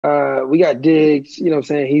We got Diggs, you know what I'm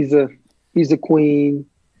saying? He's the queen.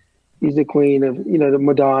 He's the queen of, the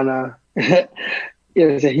Madonna. You know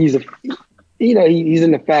what I'm saying? He's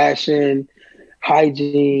in the fashion,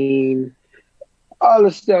 hygiene, all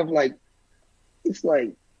the stuff. Like, it's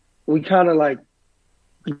like, we kind of like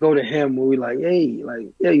go to him when we like, hey, like,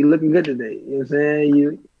 yeah, you looking good today. You know what I'm saying?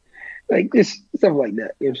 You like this stuff like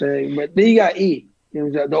that. You know what I'm saying? But then you got E, you know what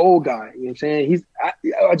I'm saying? The old guy. You know what I'm saying?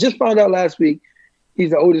 I just found out last week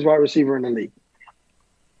he's the oldest wide receiver in the league.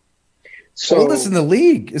 Oldest in So the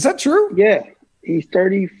league. Is that true? yeah, he's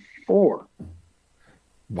 34.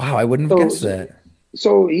 Wow, I wouldn't have So guessed so, that.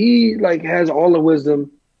 so he like has all the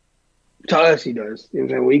wisdom. To us, he does. You know what I'm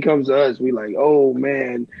saying? When he comes to us, we like, oh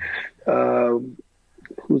man, um,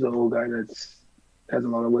 who's the old guy that's has a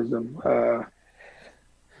lot of wisdom?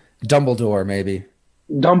 Dumbledore, maybe.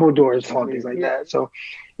 Dumbledore is talking things like that. So,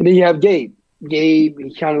 and then you have Gabe. Gabe,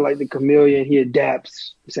 he's kind of like the chameleon. He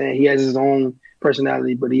adapts. Saying he has his own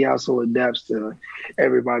personality, but he also adapts to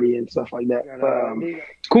everybody and stuff like that.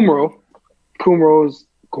 Kumaro, Kumaro's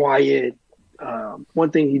quiet.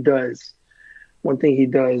 One thing he does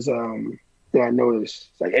that I noticed,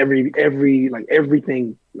 like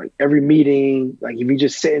everything, like every meeting, like if you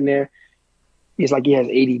just sitting there, it's like he has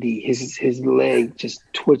ADD. His leg just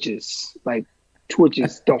twitches the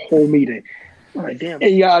whole meeting. All right, damn.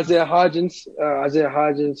 And you got Isaiah Hodgins.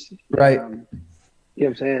 Right. You know what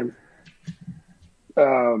I'm saying?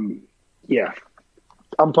 Yeah,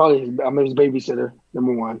 I'm his babysitter,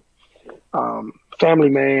 number one. Family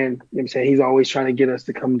man. You know what I'm saying? He's always trying to get us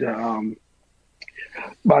to come to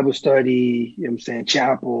Bible study. You know what I'm saying?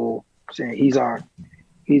 Chapel. I'm saying he's our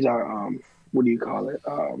what do you call it?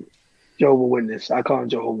 Jehovah Witness. I call him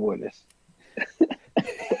Jehovah Witness.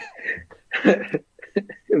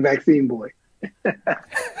 Vaccine boy.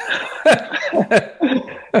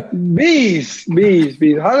 Bees.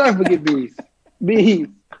 How did I forget bees? Bees.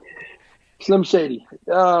 Slim Shady.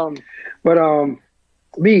 But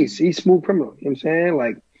Bees, he's smooth criminal. You know what I'm saying?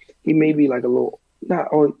 Like he may be like a little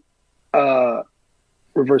not on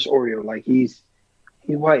reverse Oreo. Like he's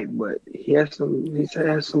white, but he has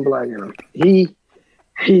some black in him.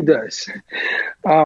 He does.